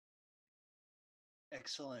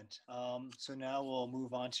Excellent. So now we'll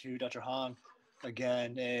move on to Dr. Hong.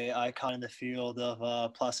 Again, a icon in the field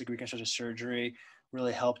of plastic reconstructive surgery,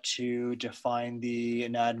 really helped to define the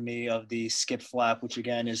anatomy of the skip flap, which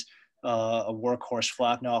again is a workhorse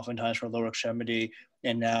flap now oftentimes for lower extremity,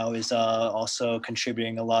 and now is also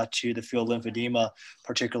contributing a lot to the field of lymphedema,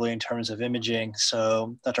 particularly in terms of imaging.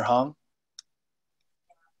 So Dr. Hong?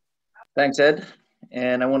 Thanks, Ed.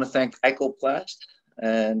 And I want to thank ICOPLAST,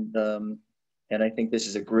 and I think this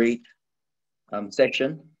is a great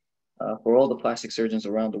section for all the plastic surgeons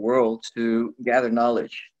around the world to gather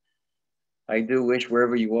knowledge. I do wish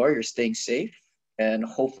wherever you are, you're staying safe, and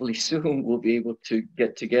hopefully soon we'll be able to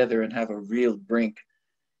get together and have a real drink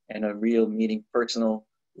and a real meeting, personal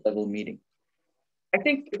level meeting. I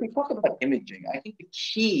think if we talk about imaging, I think the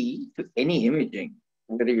key to any imaging,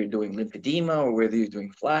 whether you're doing lymphedema or whether you're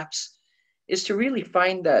doing flaps, is to really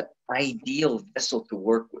find that ideal vessel to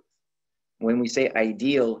work with. When we say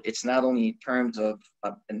ideal, it's not only in terms of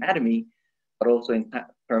anatomy, but also in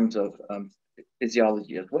terms of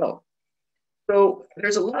physiology as well. So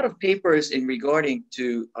there's a lot of papers in regarding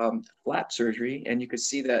to flap surgery, and you could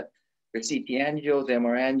see that there's CT angios,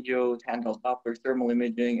 MR angios, handheld Doppler, thermal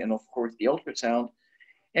imaging, and of course the ultrasound.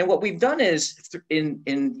 And what we've done is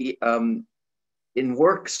in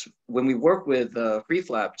works, when we work with free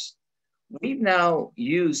flaps, we've now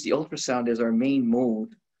used the ultrasound as our main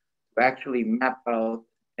mode to actually map out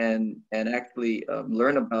and actually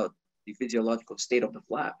learn about the physiological state of the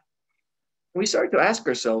flap. We started to ask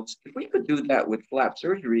ourselves, if we could do that with flap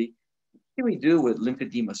surgery, what can we do with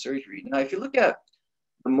lymphedema surgery? Now, if you look at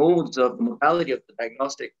the modes of the modality of the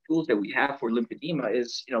diagnostic tools that we have for lymphedema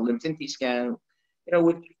is, lymphatic scan,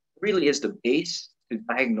 which really is the base to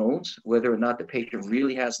diagnose whether or not the patient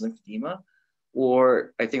really has lymphedema.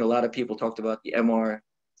 Or I think a lot of people talked about the MR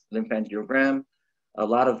lymphangiogram. A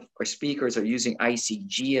lot of our speakers are using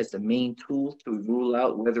ICG as the main tool to rule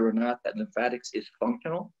out whether or not that lymphatics is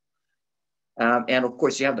functional. And of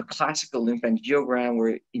course, you have the classical lymphangiogram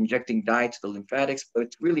where injecting dye to the lymphatics, but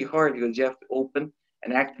it's really hard because you have to open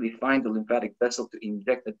and actually find the lymphatic vessel to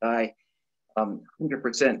inject the dye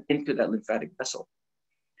 100% into that lymphatic vessel.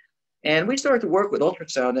 And we started to work with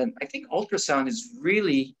ultrasound, and I think ultrasound is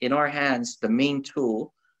really, in our hands, the main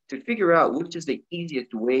tool to figure out which is the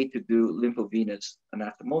easiest way to do lymphovenous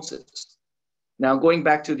anastomosis. Now, going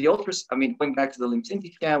back to the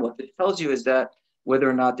lymphatic scan, what it tells you is that whether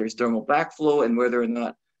or not there's dermal backflow and whether or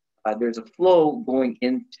not there's a flow going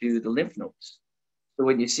into the lymph nodes. So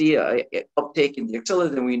when you see an uptake in the axilla,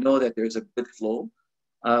 then we know that there's a good flow.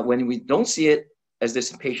 When we don't see it, as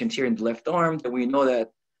this patient here in the left arm, then we know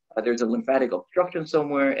that there's a lymphatic obstruction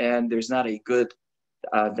somewhere and there's not a good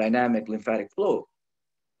dynamic lymphatic flow.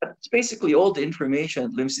 That's basically all the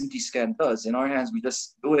information lymphatic scan does. In our hands, we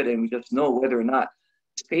just do it and we just know whether or not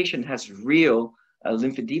this patient has real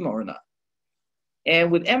lymphedema or not.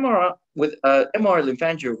 And with MR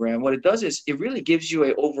lymphangiogram, what it does is it really gives you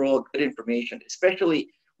an overall good information, especially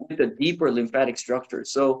with the deeper lymphatic structure.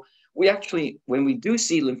 So we actually, when we do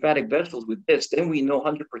see lymphatic vessels with this, then we know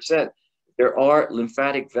 100% there are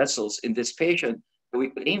lymphatic vessels in this patient that we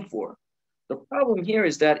could aim for. The problem here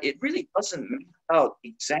is that it really doesn't map out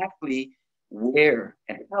exactly where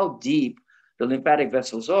and how deep the lymphatic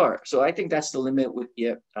vessels are. So I think that's the limit with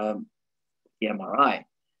the MRI.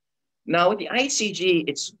 Now with the ICG,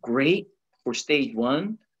 it's great for stage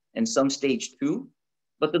 1 and some stage 2,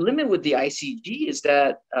 but the limit with the ICG is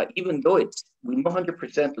that even though we know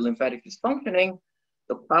 100% the lymphatic is functioning,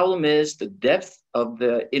 the problem is the depth of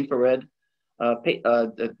the infrared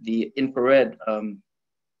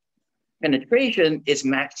penetration is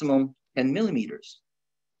maximum 10 millimeters.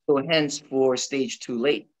 So hence for stage 2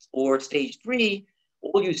 late or stage 3,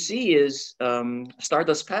 all you see is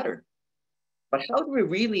stardust pattern. But how do we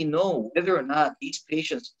really know whether or not these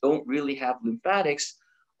patients don't really have lymphatics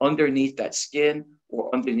underneath that skin or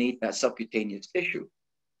underneath that subcutaneous tissue?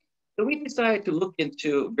 So we decided to look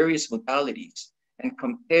into various modalities and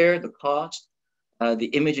compare the cost, the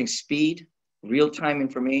imaging speed, real-time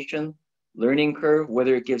information, learning curve,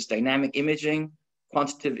 whether it gives dynamic imaging,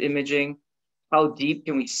 quantitative imaging, how deep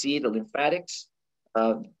can we see the lymphatics,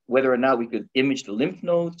 whether or not we could image the lymph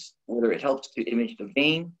nodes, whether it helps to image the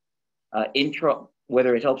vein,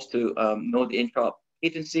 whether it helps to know the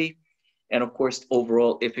intra-patency, and of course,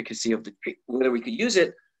 overall efficacy of the treatment, whether we could use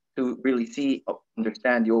it to really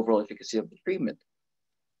understand the overall efficacy of the treatment.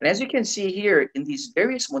 And as you can see here, in these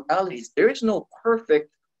various modalities, there is no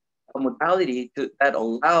perfect modality that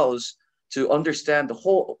allows to understand the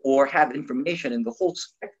whole or have information in the whole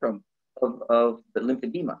spectrum of the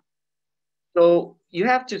lymphedema. So you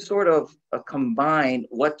have to sort of combine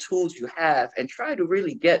what tools you have and try to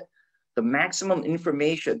really get the maximum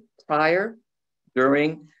information prior,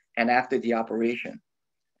 during, and after the operation.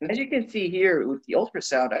 And as you can see here with the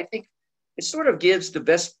ultrasound, I think it sort of gives the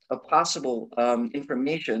best possible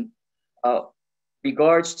information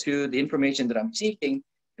regards to the information that I'm seeking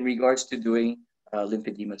in regards to doing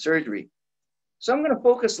lymphedema surgery. So I'm going to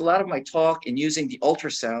focus a lot of my talk in using the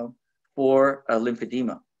ultrasound for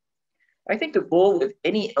lymphedema. I think the goal with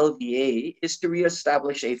any LVA is to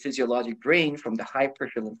reestablish a physiologic drain from the high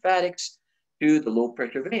pressure lymphatics to the low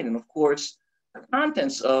pressure vein. And of course, the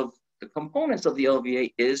contents of the components of the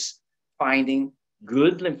LVA is finding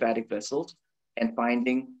good lymphatic vessels and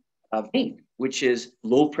finding a vein, which is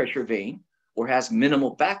low pressure vein or has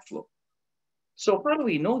minimal backflow. So how do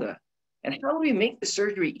we know that? And how do we make the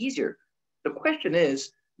surgery easier? The question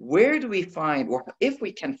is, where do we find, or if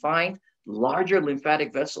we can find larger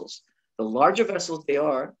lymphatic vessels? The larger vessels they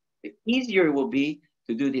are, the easier it will be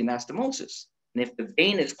to do the anastomosis. And if the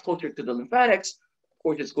vein is closer to the lymphatics, of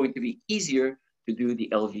course, it's going to be easier to do the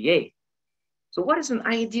LVA. So what is an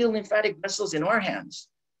ideal lymphatic vessels in our hands?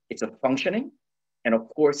 It's a functioning, and of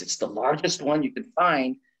course, it's the largest one you can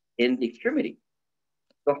find in the extremity.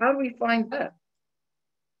 So how do we find that?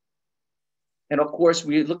 And of course,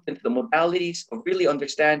 we looked into the modalities of really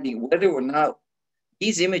understanding whether or not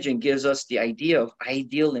these imaging gives us the idea of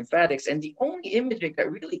ideal lymphatics. And the only imaging that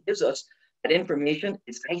really gives us that information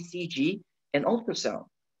is ICG and ultrasound.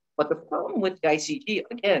 But the problem with the ICG,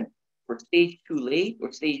 again, for stage 2 late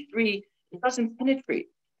or stage 3, it doesn't penetrate.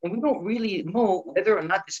 And we don't really know whether or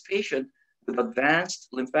not this patient with advanced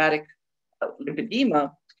lymphatic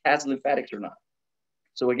lymphedema has lymphatics or not.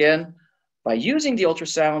 So again, by using the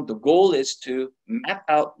ultrasound, the goal is to map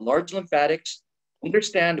out large lymphatics,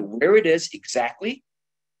 understand where it is exactly,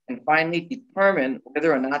 and finally determine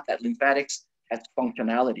whether or not that lymphatics has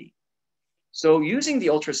functionality. So using the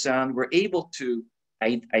ultrasound, we're able to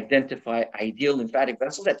identify ideal lymphatic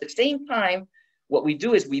vessels. At the same time, what we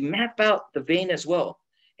do is we map out the vein as well.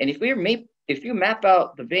 And if you map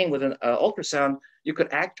out the vein with an ultrasound, you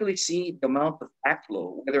could actually see the amount of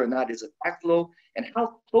backflow, whether or not it's a backflow and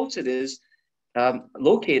how close it is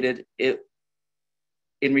located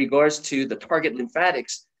in regards to the target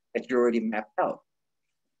lymphatics that you already mapped out.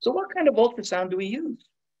 So what kind of ultrasound do we use?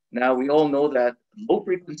 Now, we all know that low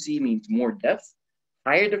frequency means more depth.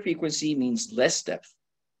 Higher the frequency means less depth.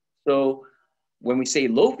 So when we say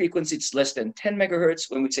low frequency, it's less than 10 megahertz.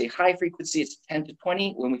 When we say high frequency, it's 10 to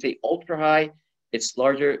 20. When we say ultra high, it's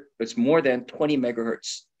larger, it's more than 20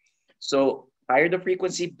 megahertz. So higher the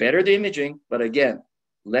frequency, better the imaging, but again,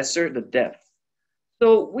 lesser the depth.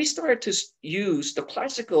 So we started to use the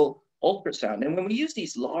classical ultrasound. And when we use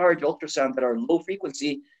these large ultrasound that are low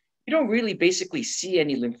frequency, you don't really basically see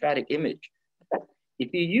any lymphatic image.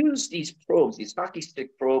 If you use these probes, these hockey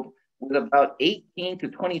stick probe with about 18 to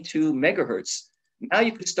 22 megahertz, now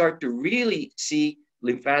you can start to really see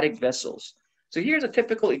lymphatic vessels. So here's a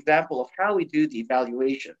typical example of how we do the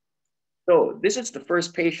evaluation. So this is the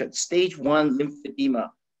first patient, stage 1 lymphedema,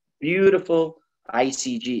 beautiful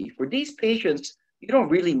ICG. For these patients, you don't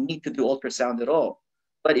really need to do ultrasound at all.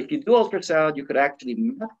 But if you do ultrasound, you could actually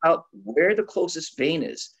map out where the closest vein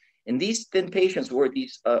is. In these thin patients who are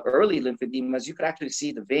these early lymphedemas, you could actually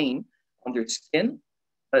see the vein under skin.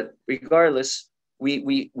 But regardless,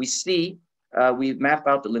 we map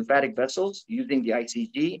out the lymphatic vessels using the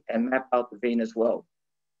ICG and map out the vein as well.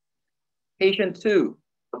 Patient 2,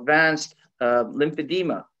 advanced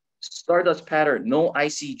lymphedema, stardust pattern, no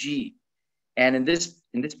ICG. And in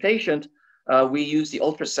this patient, we use the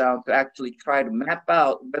ultrasound to actually try to map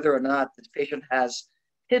out whether or not this patient has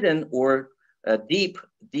hidden or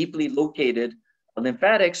deeply located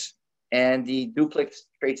lymphatics, and the duplex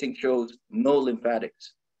tracing shows no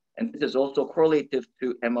lymphatics. And this is also correlative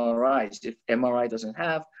to MRIs. If MRI doesn't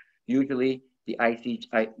have, usually the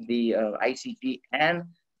ICG and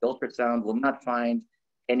the ultrasound will not find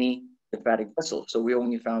any lymphatic vessels. So we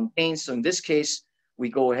only found veins. So in this case, we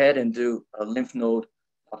go ahead and do a lymph node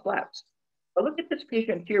collapse. But look at this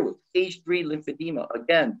patient here with stage 3 lymphedema.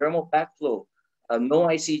 Again, dermal backflow, no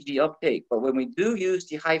ICG uptake. But when we do use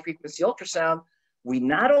the high frequency ultrasound, we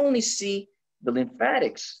not only see the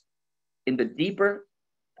lymphatics in the deeper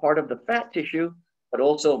part of the fat tissue, but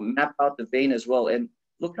also map out the vein as well. And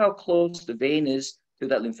look how close the vein is to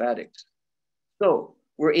that lymphatics. So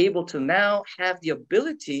we're able to now have the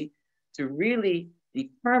ability to really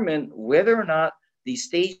determine whether or not the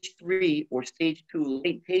stage 3 or stage 2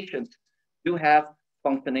 late patients do have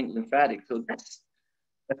functioning lymphatics. So that's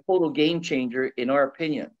a total game changer in our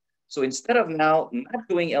opinion. So instead of now not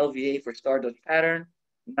doing LVA for stardust pattern,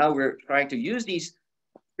 now we're trying to use these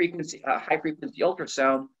high frequency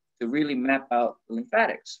ultrasound to really map out the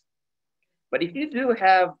lymphatics. But if you do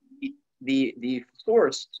have the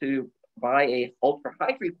source to buy a ultra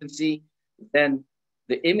high frequency, then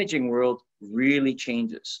the imaging world really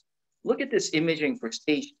changes. Look at this imaging for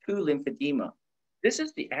stage 2 lymphedema. This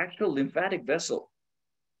is the actual lymphatic vessel.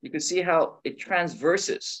 You can see how it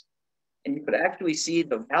transverses, and you could actually see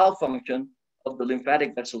the valve function of the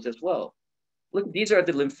lymphatic vessels as well. Look, these are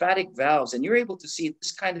the lymphatic valves, and you're able to see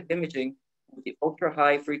this kind of imaging with the ultra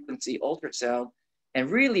high frequency ultrasound and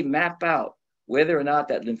really map out whether or not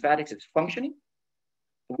that lymphatics is functioning,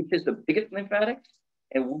 which is the biggest lymphatics,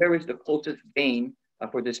 and where is the closest vein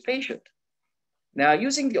for this patient. Now,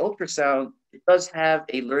 using the ultrasound, it does have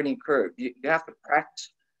a learning curve. You have to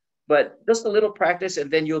practice, but just a little practice and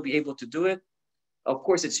then you'll be able to do it. Of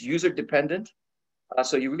course, it's user dependent.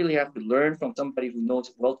 So you really have to learn from somebody who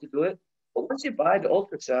knows well to do it. But once you buy the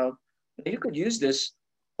ultrasound, you could use this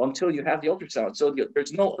until you have the ultrasound. So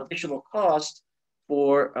there's no additional cost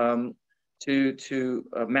for to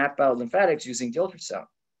map out lymphatics using the ultrasound.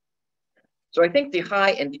 So I think the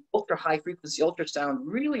high and the ultra high frequency ultrasound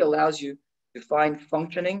really allows you to find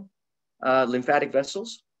functioning lymphatic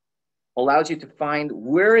vessels, allows you to find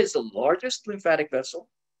where is the largest lymphatic vessel,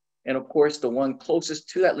 and of course the one closest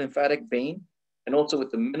to that lymphatic vein, and also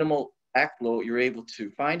with the minimal backflow, you're able to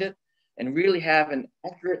find it and really have an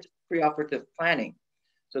accurate preoperative planning.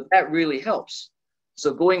 So that really helps.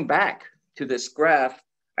 So going back to this graph,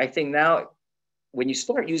 I think now when you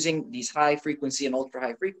start using these high frequency and ultra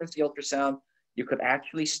high frequency ultrasound, you could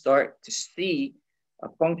actually start to see a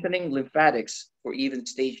functioning lymphatics for even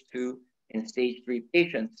stage 2 and stage 3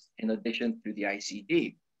 patients, in addition to the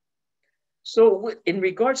ICG. So in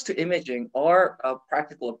regards to imaging, our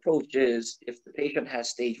practical approach is if the patient has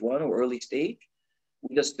stage 1 or early stage,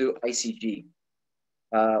 we just do ICG.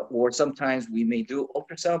 Or sometimes we may do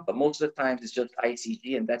ultrasound, but most of the times it's just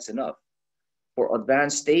ICG and that's enough. For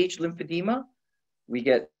advanced stage lymphedema, we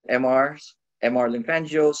get MR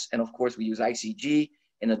lymphangios, and of course we use ICG.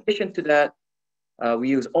 In addition to that, we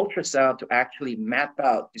use ultrasound to actually map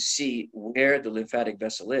out to see where the lymphatic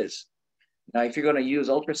vessel is. Now, if you're going to use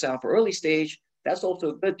ultrasound for early stage, that's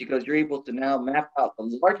also good because you're able to now map out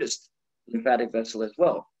the largest lymphatic vessel as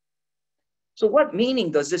well. So what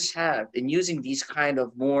meaning does this have in using these kind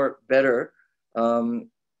of more better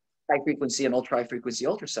high frequency and ultra high frequency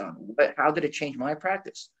ultrasound? How did it change my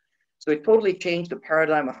practice? So it totally changed the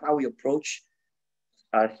paradigm of how we approach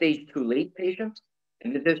stage 2 late patients,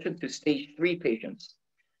 in addition to stage 3 patients.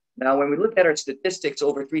 Now, when we look at our statistics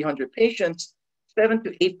over 300 patients, 7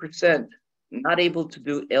 to 8% not able to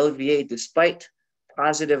do LVA despite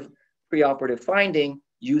positive preoperative finding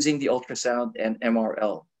using the ultrasound and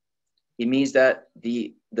MRL. It means that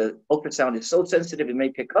the ultrasound is so sensitive it may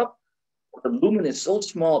pick up, but the lumen is so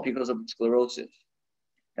small because of the sclerosis.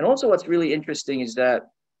 And also what's really interesting is that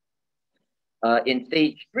in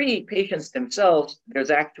stage 3 patients themselves,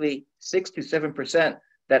 there's actually 6 to 7%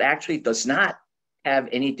 that actually does not have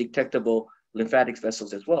any detectable lymphatic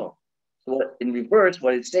vessels as well. So in reverse,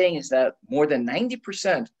 what it's saying is that more than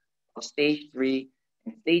 90% of stage 3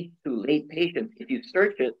 and stage 2 late patients, if you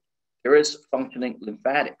search it, there is functioning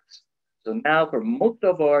lymphatics. So now for most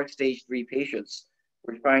of our stage 3 patients,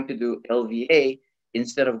 we're trying to do LVA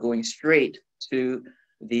instead of going straight to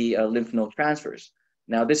the lymph node transfers.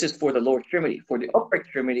 Now, this is for the lower extremity. For the upper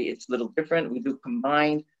extremity, it's a little different. We do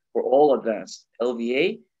combined for all advanced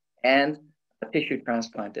LVA and a tissue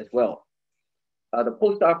transplant as well. The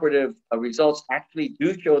postoperative results actually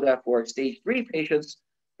do show that for stage 3 patients,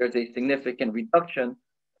 there's a significant reduction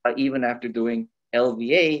even after doing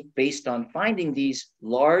LVA based on finding these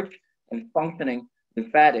large and functioning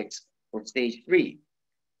lymphatics for stage 3.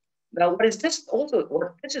 Now, what this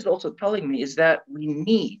is also telling me is that we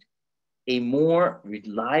need a more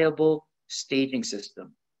reliable staging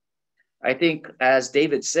system. I think, as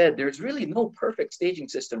David said, there's really no perfect staging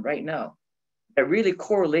system right now that really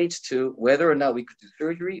correlates to whether or not we could do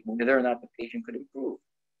surgery, whether or not the patient could improve.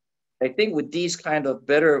 I think with these kind of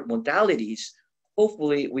better modalities,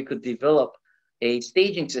 hopefully we could develop a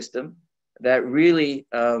staging system that really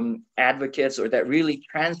advocates or that really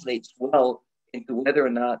translates well into whether or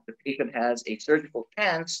not the patient has a surgical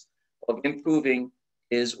chance of improving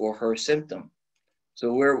his or her symptom.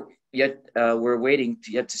 So we're waiting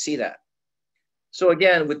to see that. So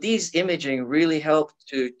again, with these imaging really help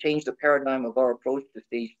to change the paradigm of our approach to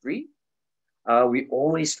stage 3. We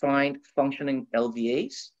always find functioning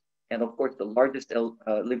LVAs, and of course the largest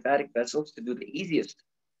lymphatic vessels to do the easiest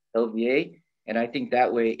LVA. And I think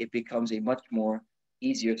that way it becomes a much more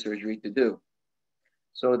easier surgery to do.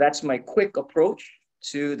 So that's my quick approach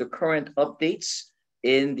to the current updates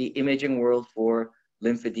in the imaging world for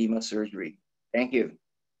lymphedema surgery. Thank you.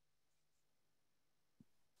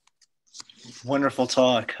 Wonderful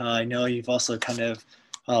talk. I know you've also kind of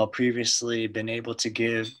previously been able to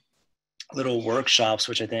give little workshops,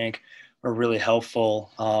 which I think are really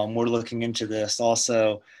helpful. We're looking into this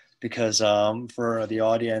also because for the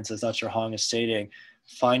audience, as Dr. Hong is stating,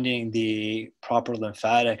 finding the proper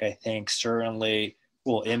lymphatic, I think, certainly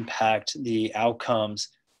will impact the outcomes.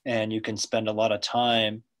 And you can spend a lot of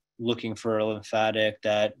time looking for a lymphatic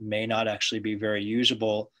that may not actually be very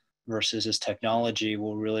usable versus this technology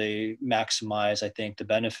will really maximize, I think, the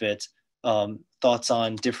benefits. Thoughts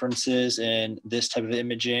on differences in this type of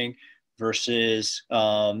imaging versus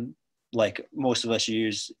like most of us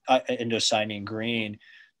use indocyanine green.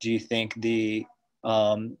 Do you think the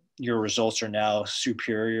your results are now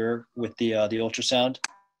superior with the ultrasound?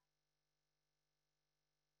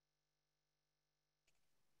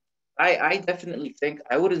 I definitely think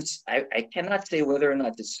I cannot say whether or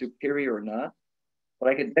not it's superior or not, but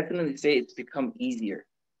I could definitely say it's become easier.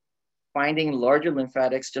 Finding larger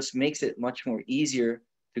lymphatics just makes it much more easier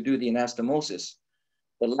to do the anastomosis.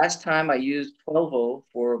 The last time I used 12O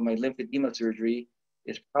for my lymphedema surgery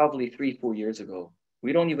is probably 3-4 years ago.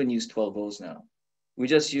 We don't even use 12Os now. We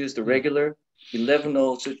just use the regular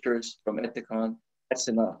 11O sutures from Ethicon. That's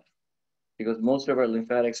enough because most of our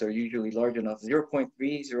lymphatics are usually large enough. 0.3,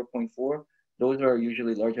 0.4, those are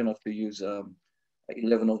usually large enough to use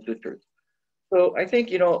 11O sutures. So I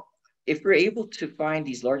think, if we're able to find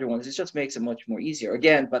these larger ones, it just makes it much more easier.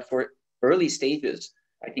 Again, but for early stages,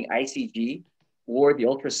 I think ICG or the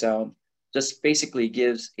ultrasound just basically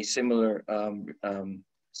gives a similar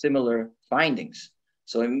findings.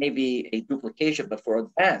 So it may be a duplication, but for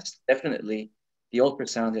advanced, definitely the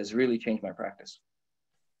ultrasound has really changed my practice.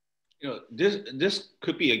 This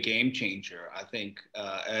could be a game changer. I think,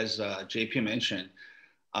 as JP mentioned,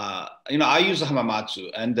 I use Hamamatsu,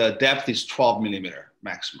 and the depth is 12 millimeter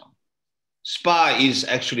maximum. SPA is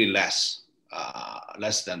actually less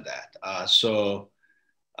than that. So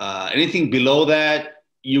anything below that,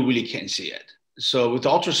 you really can't see it. So with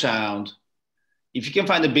ultrasound, if you can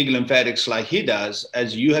find the big lymphatics like he does,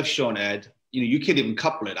 as you have shown, Ed, you can even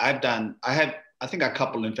couple it. I think I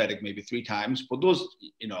coupled lymphatic maybe 3 times, but those,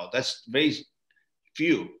 that's very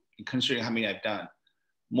few considering how many I've done.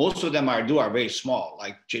 Most of them are very small.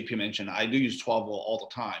 Like JP mentioned, I do use 12 all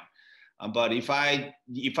the time. But if I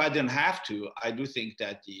didn't have to, I do think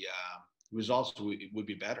that the results would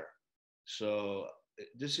be better. So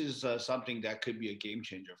this is something that could be a game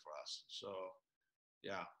changer for us. So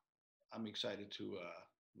yeah, I'm excited to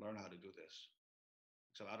learn how to do this.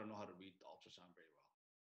 So I don't know how to read the ultrasound very